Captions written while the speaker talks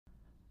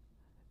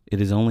It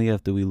is only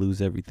after we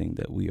lose everything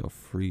that we are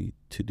free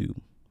to do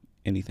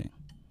anything.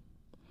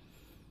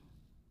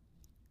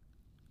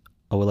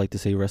 I would like to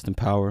say rest in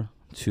power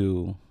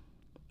to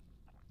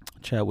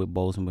Chadwick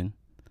Boseman.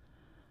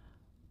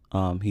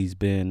 He's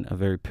been a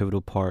very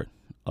pivotal part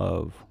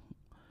of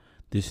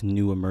this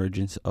new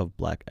emergence of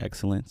Black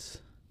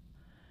excellence.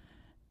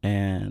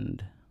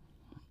 And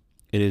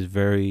it is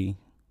very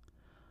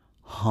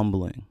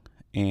humbling,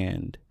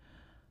 and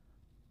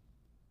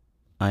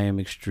I am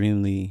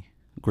extremely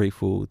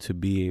grateful to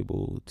be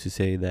able to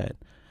say that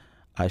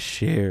I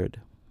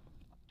shared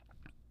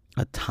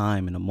a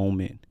time and a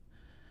moment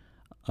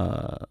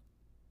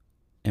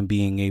and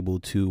being able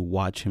to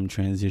watch him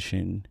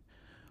transition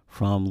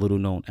from little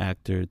known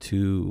actor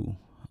to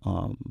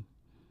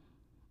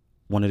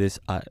one of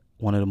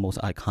the most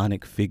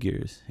iconic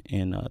figures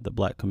in the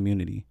Black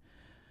community,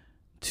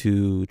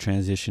 to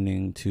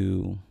transitioning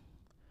to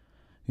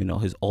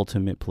his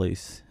ultimate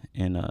place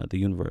in the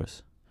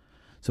universe.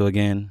 So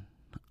again,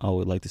 I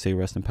would like to say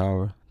rest in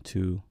power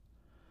to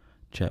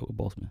Chadwick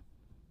Boseman.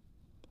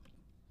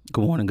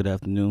 Good morning, good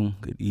afternoon,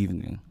 good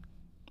evening.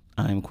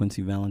 I am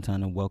Quincy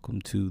Valentine, and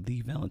welcome to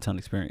the Valentine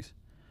Experience.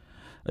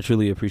 I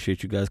truly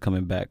appreciate you guys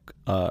coming back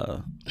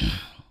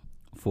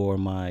for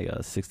my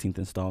 16th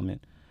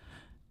installment.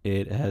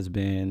 It has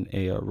been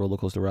a roller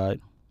coaster ride.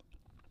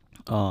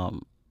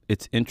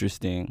 It's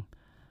interesting.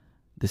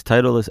 This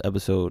title of this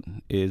episode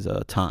is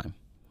time,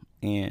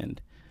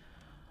 and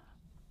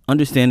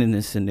understanding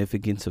the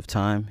significance of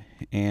time,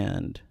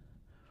 and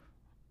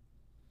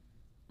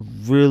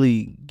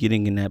really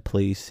getting in that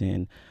place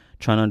and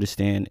trying to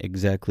understand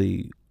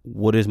exactly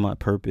what is my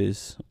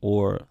purpose,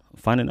 or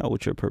finding out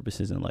what your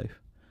purpose is in life.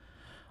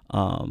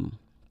 I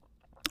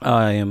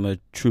am a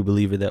true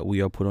believer that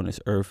we are put on this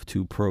earth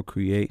to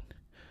procreate,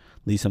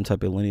 leave some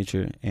type of lineage,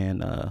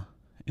 and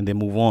then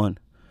move on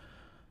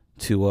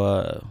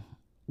to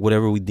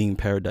whatever we deem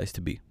paradise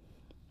to be.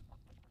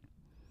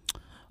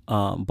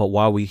 But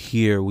while we're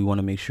here, we want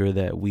to make sure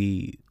that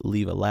we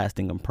leave a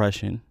lasting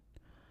impression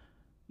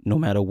no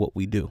matter what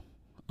we do.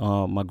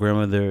 My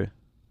grandmother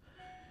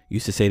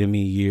used to say to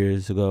me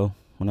years ago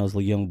when I was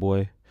a young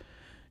boy,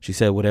 she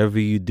said, whatever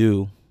you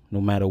do, no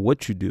matter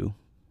what you do,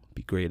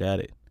 be great at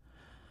it.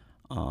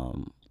 I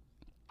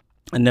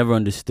never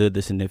understood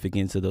the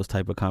significance of those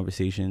type of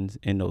conversations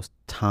in those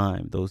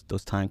time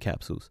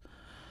capsules,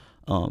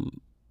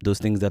 those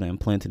things that are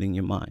implanted in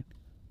your mind.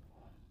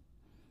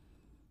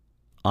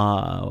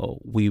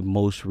 We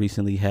most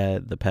recently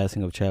had the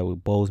passing of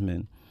Chadwick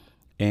Boseman,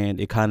 and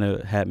it kind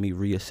of had me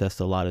reassess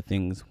a lot of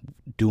things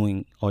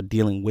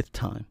dealing with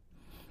time,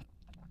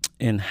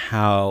 and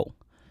how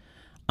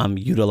I'm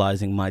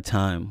utilizing my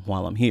time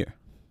while I'm here.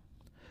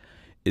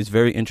 It's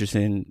very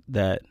interesting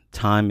that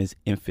time is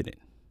infinite.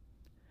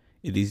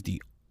 It is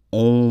the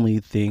only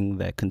thing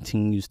that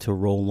continues to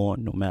roll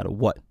on no matter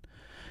what.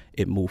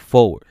 It moves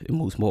forward.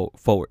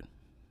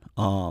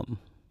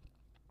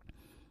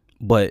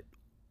 But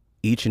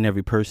each and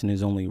every person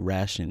is only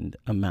rationed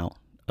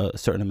a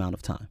certain amount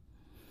of time.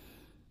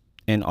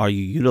 And are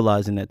you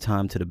utilizing that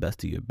time to the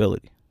best of your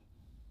ability?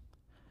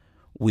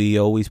 We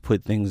always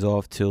put things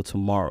off till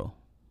tomorrow,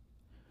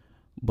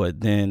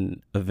 but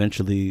then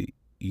eventually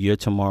your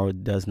tomorrow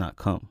does not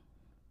come.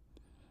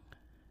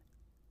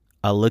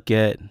 I look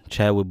at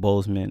Chadwick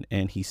Boseman,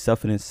 and he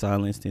suffered in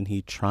silence and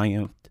he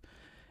triumphed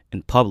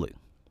in public.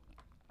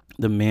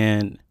 The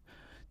man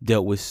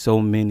dealt with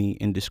so many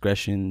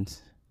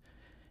indiscretions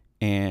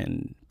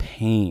and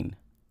pain.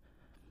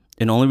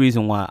 And the only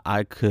reason why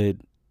I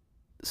could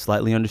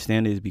slightly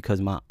understand it is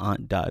because my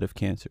aunt died of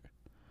cancer.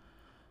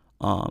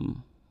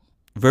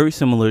 Very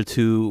similar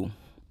to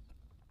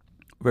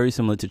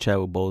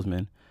Chadwick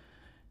Boseman.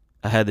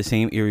 I had the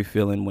same eerie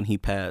feeling when he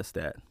passed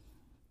that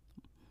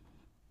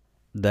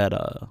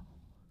I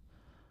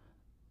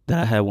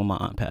had when my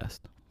aunt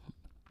passed.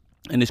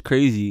 And it's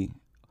crazy,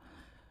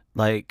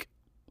 like,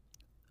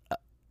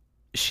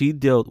 she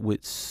dealt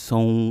with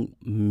so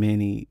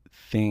many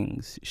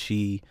things.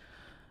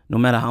 No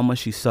matter how much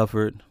she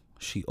suffered,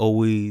 she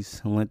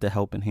always lent a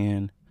helping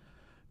hand.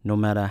 No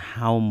matter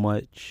how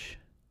much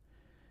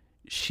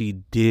she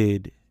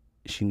did,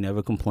 she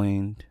never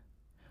complained.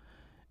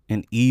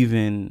 And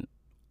even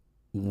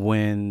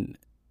when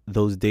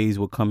those days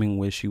were coming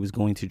where she was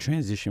going to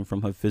transition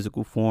from her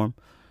physical form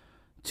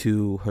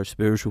to her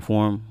spiritual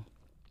form,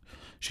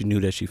 she knew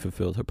that she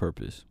fulfilled her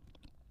purpose.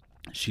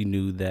 She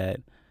knew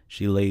that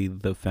she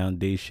laid the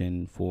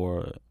foundation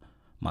for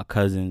my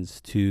cousins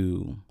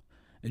to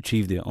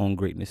achieve their own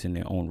greatness in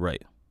their own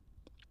right.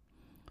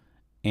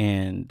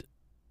 And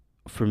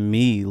for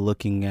me,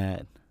 looking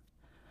at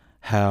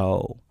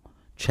how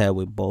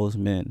Chadwick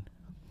Boseman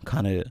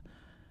kind of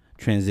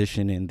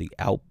transitioned in the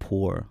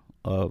outpour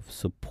of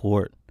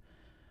support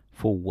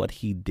for what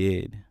he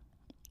did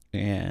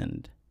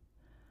and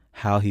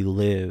how he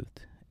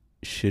lived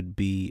should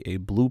be a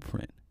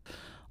blueprint.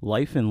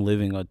 Life and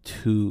living are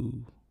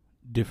two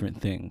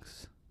different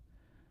things.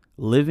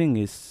 Living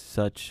is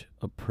such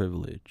a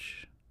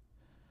privilege.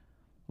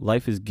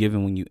 Life is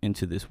given when you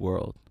enter this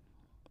world.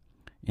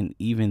 And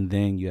even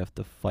then, you have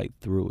to fight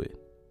through it.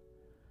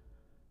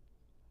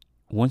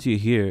 Once you're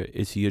here,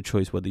 it's your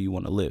choice whether you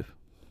want to live.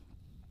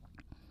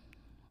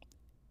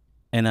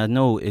 And I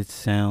know that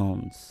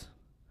sounds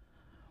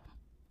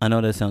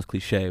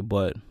cliche,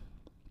 but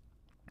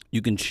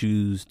you can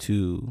choose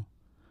to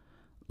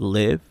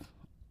live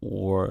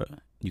or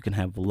you can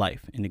have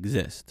life and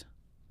exist.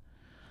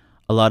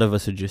 A lot of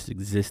us are just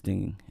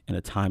existing in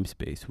a time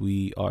space.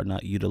 We are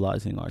not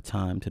utilizing our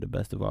time to the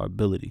best of our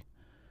ability.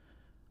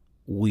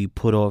 We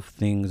put off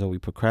things or we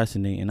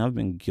procrastinate, and I've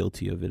been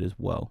guilty of it as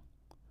well.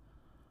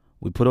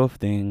 We put off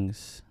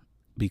things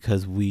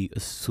because we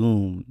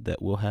assume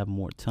that we'll have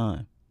more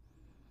time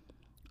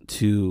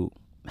to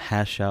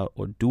hash out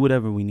or do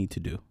whatever we need to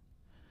do.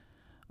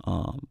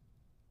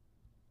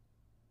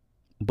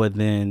 But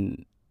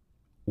then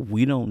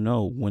we don't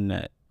know when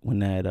that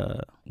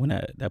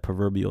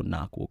proverbial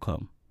knock will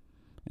come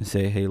and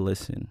say, hey,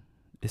 listen,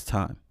 it's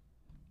time.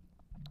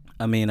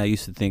 I mean, I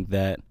used to think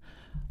that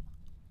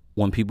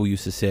when people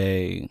used to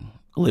say,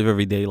 live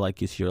every day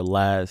like it's your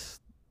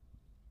last,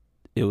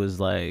 it was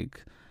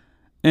like,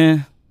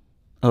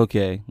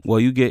 okay, well,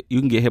 you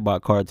can get hit by a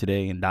car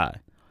today and die.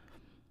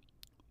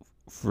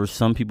 For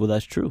some people,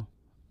 that's true.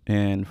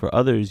 And for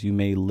others, you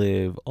may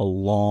live a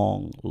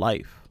long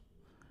life.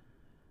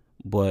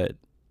 But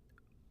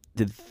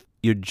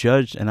you're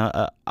judged, and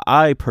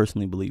I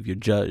personally believe you're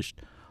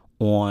judged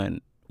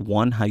on,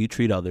 one, how you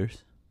treat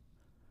others,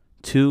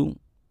 two,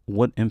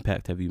 what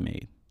impact have you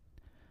made?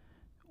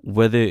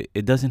 Whether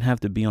it doesn't have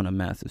to be on a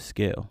massive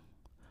scale,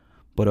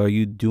 but are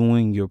you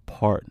doing your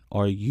part?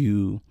 Are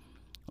you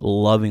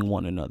loving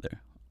one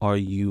another? Are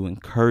you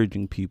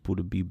encouraging people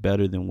to be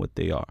better than what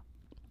they are?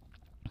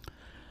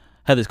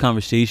 I had this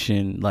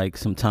conversation like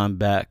some time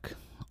back.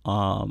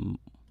 I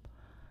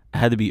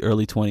had to be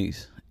early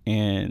 20s,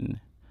 and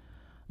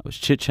I was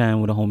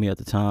chit-chatting with a homie at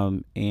the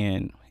time,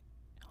 and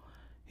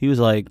he was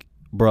like,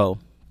 bro,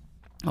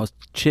 I was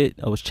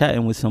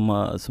chatting with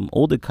some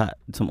older cat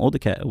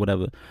or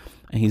whatever,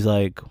 and he's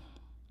like,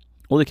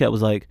 older cat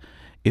was like,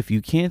 if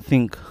you can't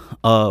think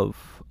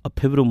of a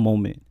pivotal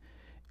moment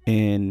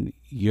in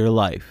your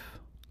life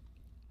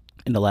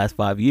in the last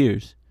 5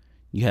 years,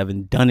 you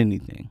haven't done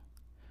anything.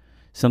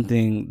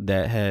 Something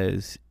that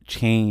has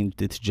changed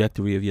the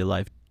trajectory of your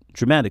life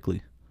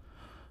dramatically.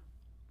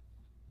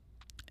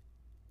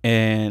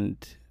 And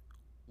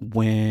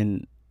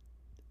when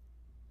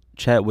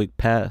Chadwick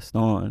passed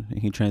on and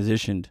he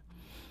transitioned,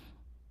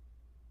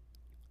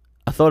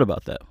 I thought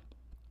about that.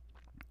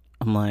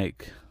 I'm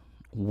like,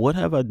 what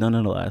have I done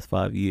in the last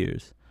 5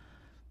 years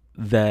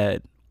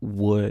that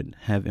would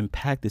have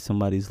impacted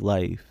somebody's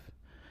life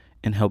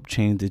and helped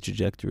change the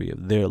trajectory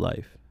of their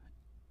life?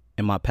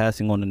 Am I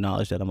passing on the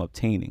knowledge that I'm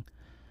obtaining?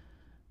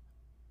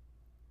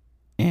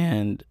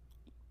 And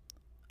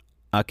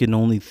I can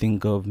only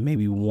think of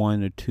maybe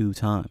 1 or 2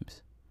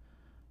 times.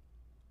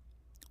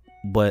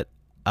 But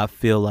I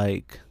feel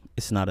like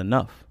it's not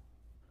enough.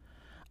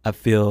 I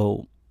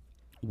feel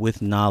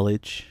with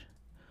knowledge,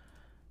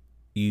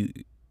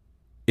 it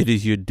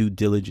is your due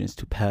diligence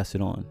to pass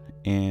it on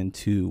and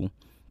to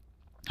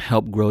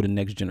help grow the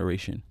next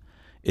generation.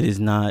 It is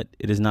not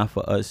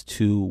for us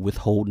to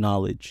withhold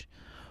knowledge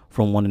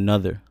from one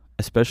another,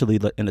 especially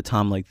in a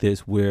time like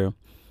this where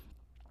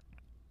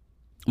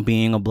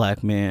being a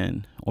black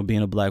man or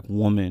being a black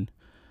woman,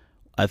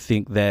 I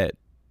think that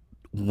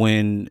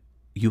when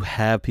you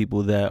have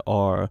people that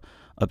are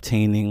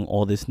obtaining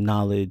all this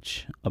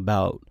knowledge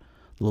about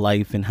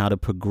life and how to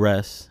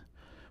progress,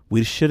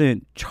 we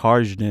shouldn't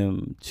charge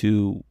them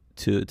to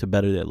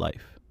better their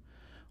life.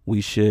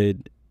 We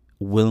should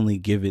willingly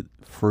give it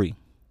free.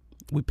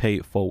 We pay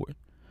it forward.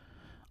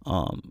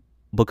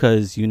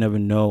 Because you never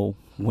know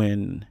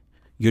when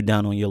you're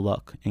down on your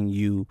luck and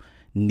you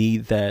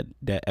need that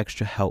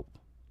extra help.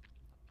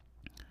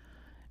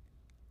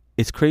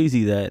 It's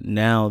crazy that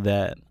now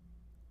that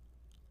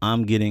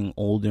I'm getting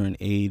older in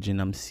age and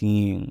I'm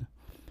seeing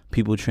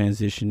people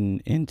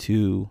transition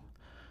into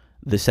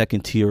the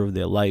second tier of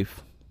their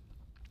life,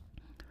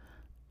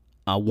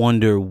 I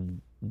wonder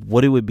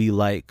what it would be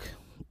like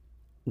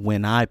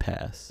when I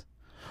pass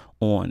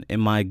on.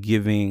 Am I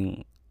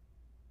giving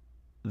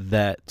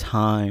that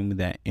time,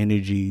 that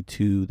energy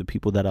to the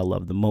people that I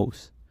love the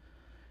most?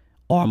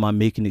 Or am I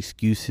making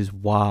excuses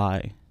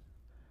why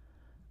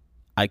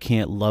I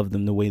can't love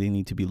them the way they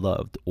need to be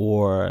loved?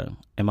 Or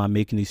am I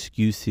making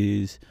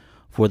excuses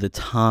for the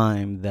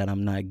time that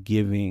I'm not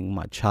giving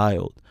my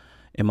child?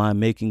 Am I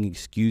making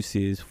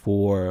excuses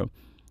for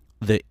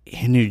the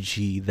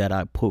energy that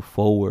I put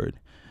forward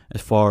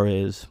as far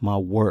as my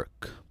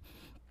work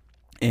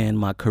and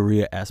my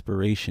career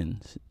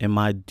aspirations? Am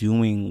I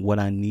doing what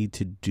I need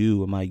to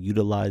do? Am I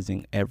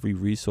utilizing every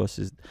resource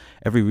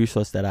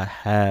that I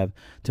have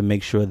to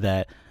make sure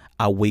that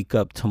I wake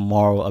up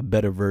tomorrow a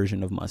better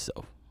version of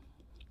myself?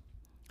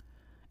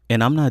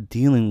 And I'm not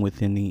dealing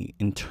with any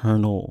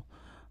internal,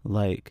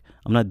 I'm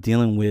not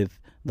dealing with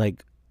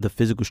the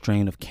physical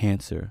strain of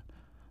cancer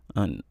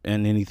and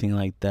anything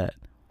like that.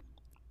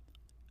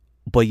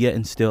 But yet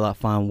and still I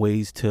find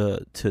ways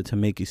to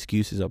make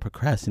excuses or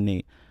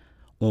procrastinate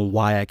on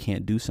why I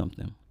can't do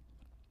something.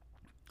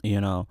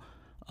 You know,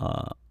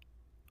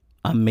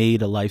 I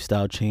made a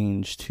lifestyle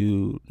change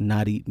to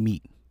not eat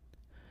meat.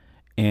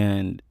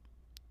 And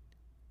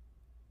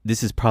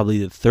this is probably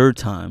the third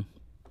time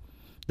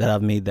that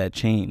I've made that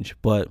change.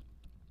 But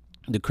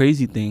the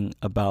crazy thing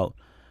about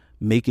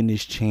making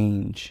this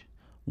change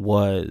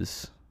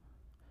was,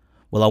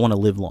 well, I want to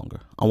live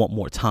longer. I want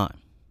more time.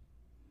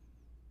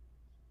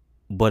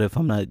 But if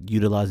I'm not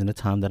utilizing the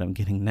time that I'm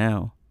getting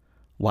now,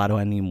 why do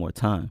I need more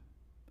time?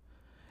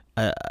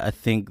 I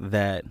think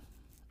that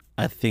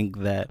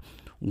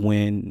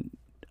when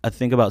I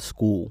think about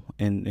school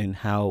and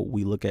how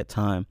we look at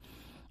time,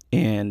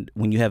 and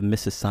when you have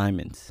missed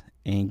assignments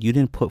and you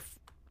didn't put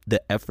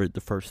the effort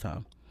the first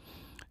time,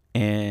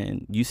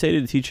 and you say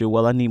to the teacher,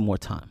 well, I need more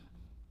time,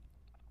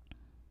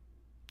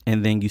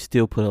 and then you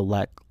still put a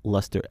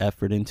lackluster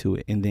effort into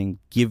it, and then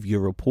give your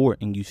report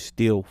and you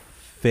still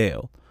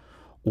fail,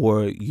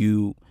 or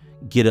you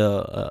get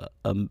a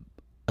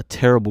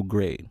terrible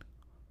grade.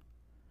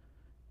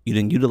 You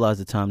didn't utilize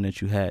the time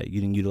that you had. You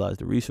didn't utilize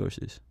the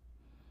resources.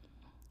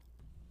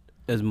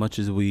 As much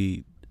as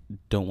we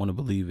don't want to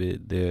believe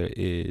it, there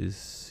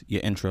is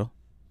your intro,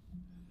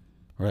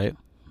 right,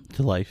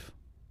 to life.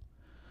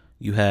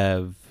 You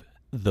have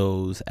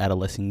those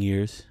adolescent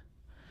years.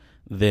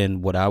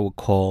 Then what I would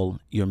call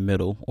your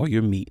middle or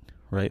your meat,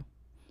 right?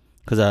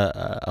 Because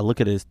I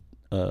look at it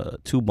as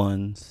two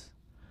buns,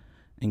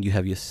 and you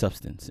have your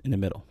substance in the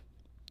middle.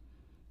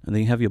 And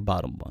then you have your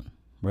bottom bun,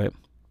 right?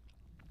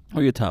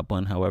 Or your top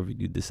bun, however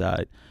you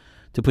decide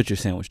to put your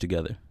sandwich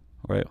together,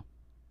 right?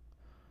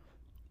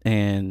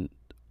 And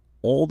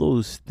all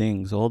those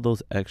things, all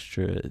those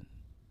extra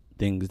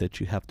things that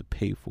you have to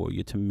pay for,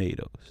 your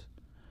tomatoes,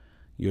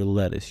 your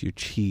lettuce, your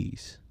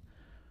cheese,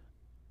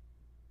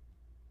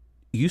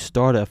 you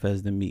start off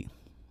as the meat.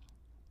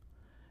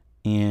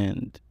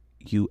 And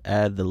you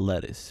add the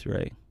lettuce,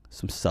 right?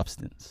 Some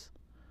substance,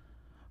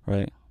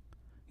 right?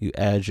 You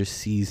add your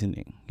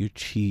seasoning, your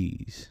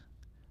cheese,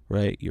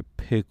 right? Your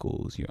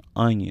pickles, your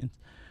onions.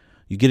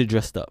 You get it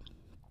dressed up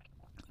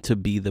to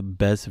be the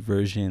best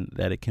version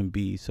that it can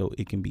be, so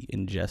it can be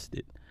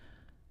ingested,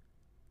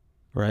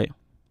 right?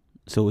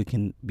 So it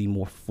can be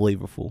more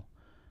flavorful.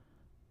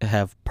 It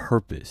have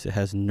purpose. It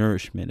has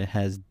nourishment. It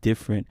has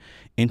different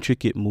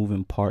intricate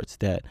moving parts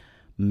that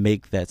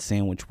make that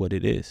sandwich what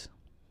it is.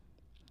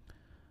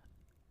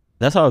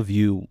 That's how I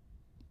view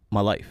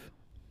my life.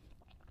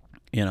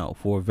 You know,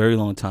 for a very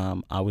long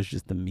time, I was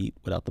just the meat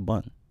without the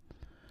bun.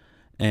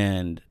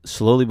 And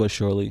slowly but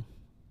surely,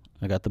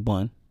 I got the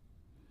bun,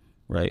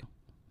 right?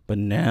 But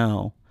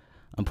now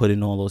I'm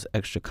putting all those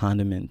extra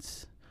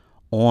condiments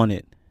on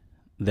it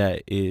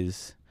that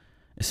is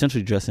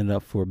essentially dressing it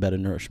up for better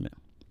nourishment.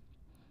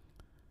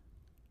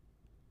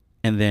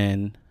 And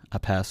then I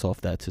pass off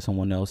that to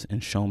someone else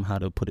and show them how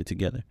to put it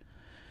together.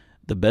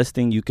 The best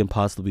thing you can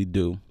possibly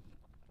do,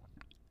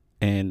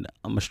 and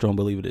I'm a strong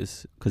believer of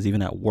this, because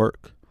even at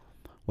work,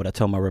 what I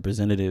tell my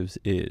representatives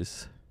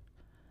is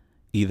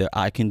either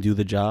I can do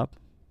the job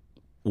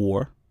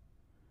or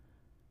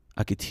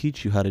I could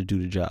teach you how to do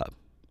the job,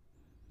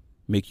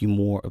 make you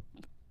more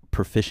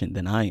proficient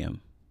than I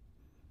am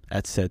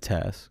at said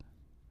task.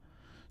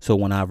 So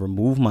when I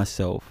remove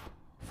myself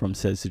from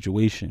said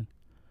situation,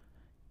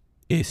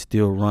 it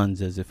still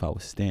runs as if I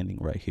was standing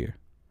right here.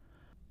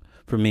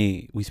 For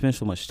me, we spend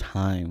so much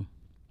time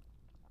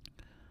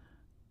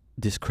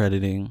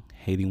discrediting,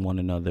 hating one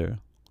another,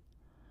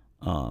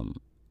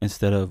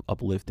 instead of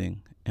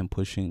uplifting and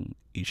pushing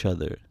each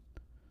other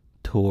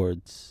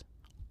towards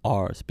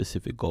our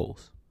specific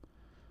goals.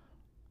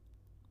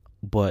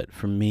 But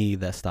for me,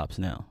 that stops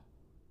now.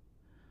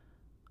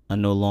 I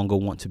no longer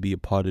want to be a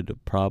part of the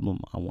problem.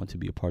 I want to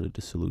be a part of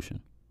the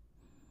solution.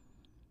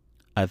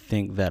 I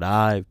think that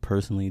I've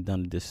personally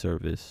done a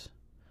disservice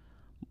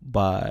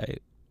by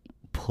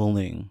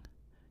pulling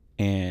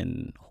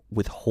and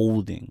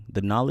withholding.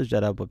 The knowledge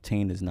that I've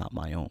obtained is not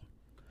my own.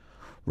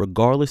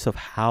 Regardless of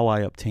how I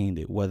obtained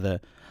it,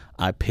 whether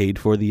I paid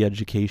for the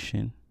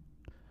education,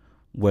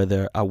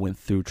 whether I went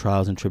through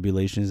trials and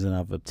tribulations and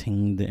I've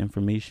obtained the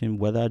information,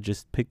 whether I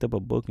just picked up a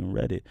book and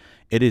read it,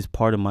 it is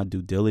part of my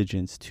due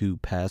diligence to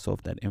pass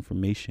off that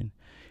information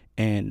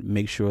and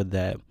make sure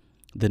that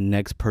the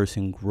next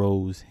person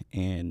grows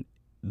and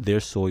their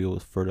soil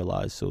is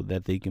fertilized so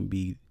that they can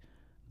be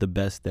the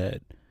best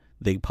that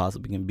they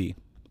possibly can be.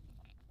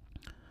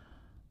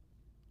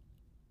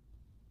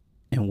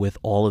 And with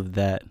all of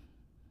that,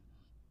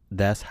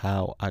 that's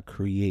how I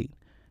create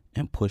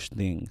and push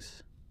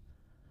things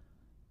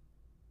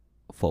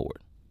forward.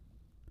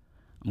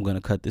 I'm going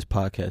to cut this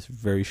podcast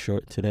very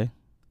short today.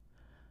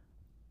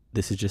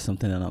 This is just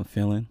something that I'm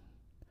feeling.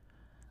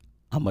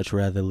 I'd much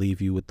rather leave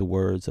you with the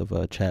words of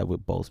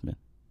Chadwick Boseman.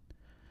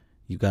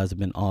 You guys have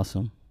been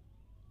awesome,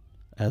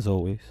 as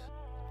always.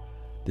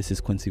 This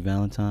is Quincy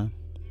Valentine,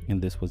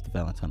 and this was the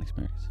Valentine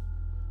Experience.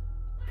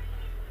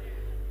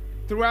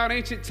 Throughout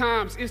ancient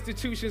times,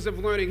 institutions of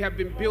learning have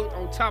been built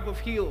on top of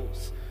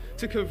hills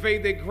to convey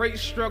that great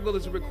struggle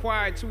is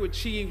required to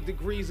achieve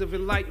degrees of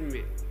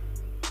enlightenment.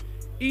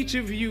 Each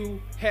of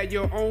you had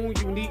your own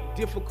unique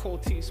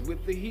difficulties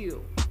with the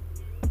hill.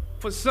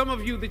 For some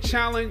of you, the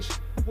challenge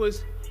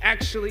was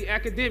actually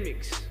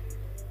academics.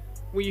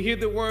 When you hear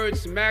the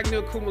words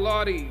magna cum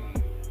laude,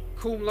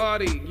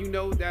 you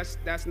know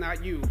that's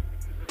not you.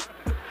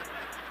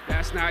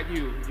 That's not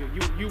you.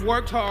 You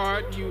worked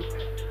hard, you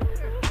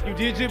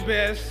did your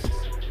best,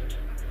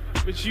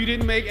 but you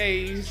didn't make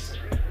A's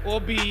or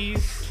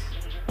B's,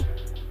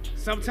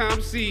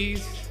 sometimes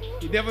C's.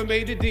 You never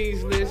made the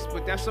dean's list,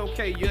 but that's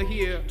okay. You're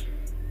here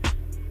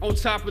on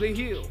top of the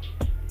hill.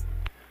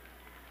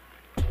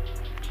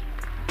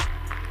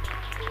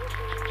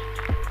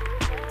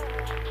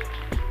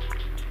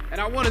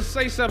 And I want to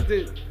say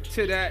something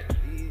to that.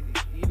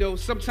 You know,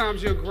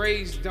 sometimes your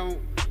grades don't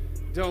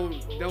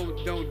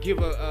give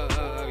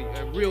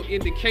a real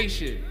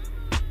indication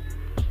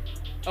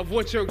of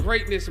what your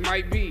greatness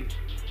might be.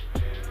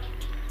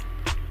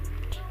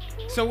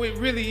 So it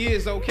really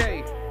is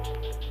okay.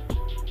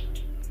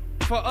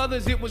 For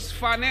others, it was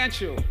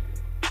financial.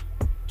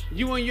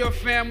 You and your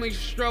family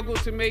struggled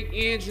to make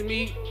ends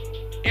meet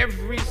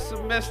every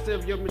semester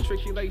of your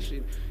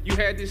matriculation. You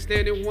had to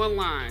stand in one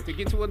line to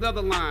get to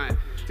another line,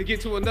 to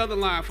get to another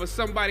line for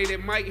somebody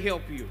that might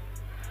help you.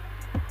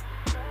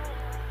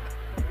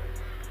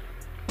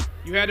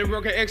 You had to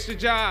work an extra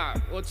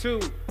job or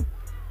two,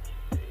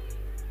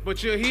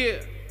 but you're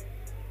here.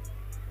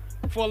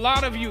 For a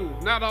lot of you,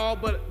 not all,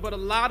 but a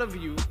lot of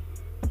you,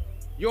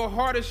 your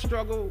hardest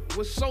struggle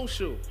was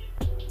social.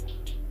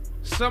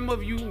 Some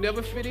of you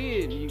never fit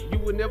in. You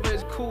were never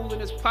as cool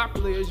and as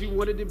popular as you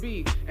wanted to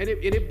be, and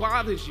it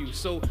bothers you.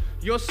 So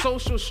your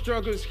social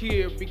struggles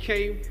here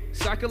became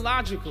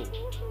psychological.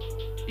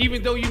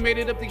 Even though you made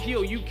it up the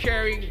hill, you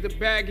carried the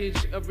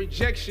baggage of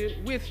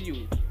rejection with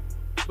you,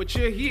 but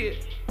you're here.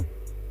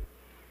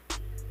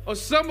 Or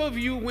some of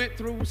you went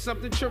through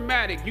something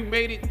traumatic. You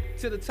made it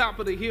to the top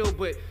of the hill,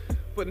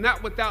 but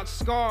not without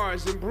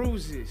scars and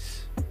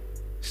bruises.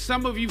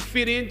 Some of you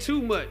fit in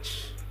too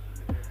much.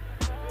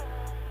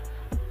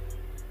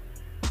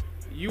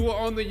 You were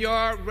on the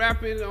yard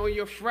rapping on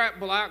your frat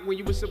block when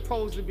you were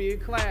supposed to be in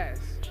class.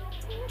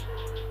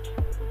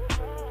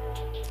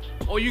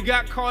 Or you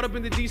got caught up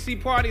in the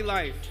DC party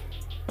life.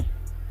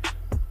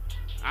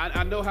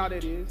 I know how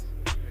that is.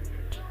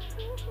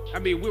 I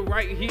mean, we're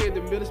right here in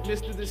the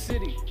midst of the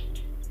city.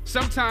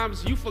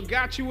 Sometimes you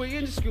forgot you were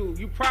in school.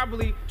 You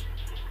probably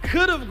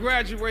could have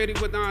graduated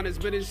with honors,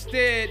 but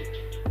instead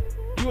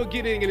you are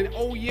getting an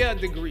oh yeah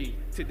degree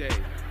today.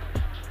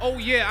 Oh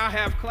yeah, I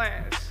have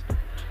class.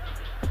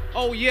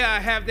 Oh yeah, I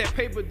have that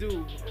paper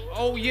due.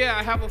 Oh yeah,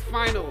 I have a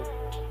final.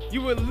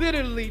 You were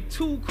literally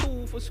too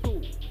cool for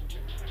school.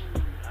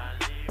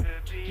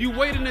 You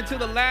waited until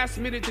the last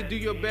minute to do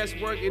your best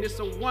work, and it's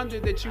a wonder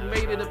that you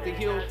made it up the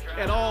hill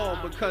at all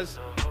because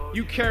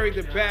you carried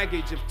the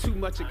baggage of too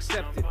much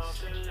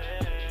acceptance.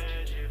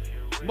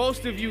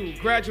 Most of you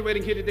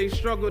graduating here today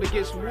struggled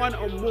against one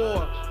or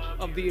more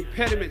of the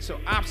impediments or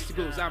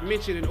obstacles I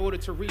mentioned in order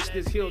to reach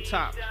this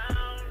hilltop.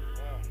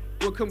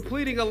 When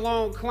completing a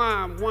long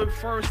climb, one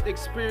first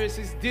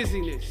experiences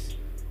dizziness,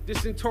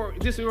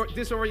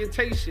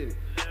 disorientation,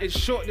 and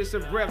shortness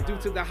of breath due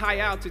to the high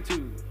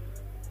altitude.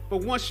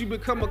 But once you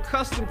become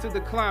accustomed to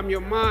the climb,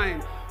 your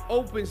mind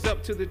opens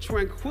up to the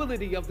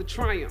tranquility of the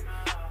triumph.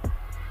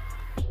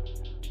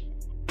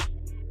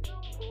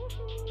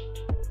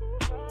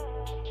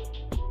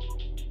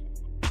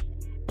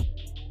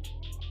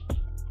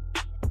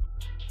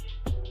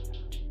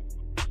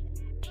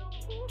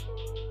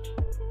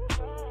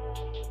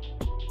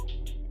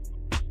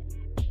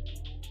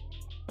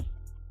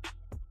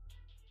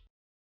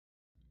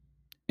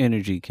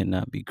 Energy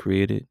cannot be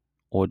created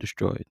or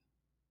destroyed.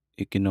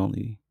 It can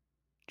only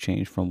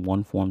change from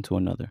one form to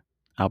another.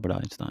 Albert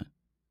Einstein.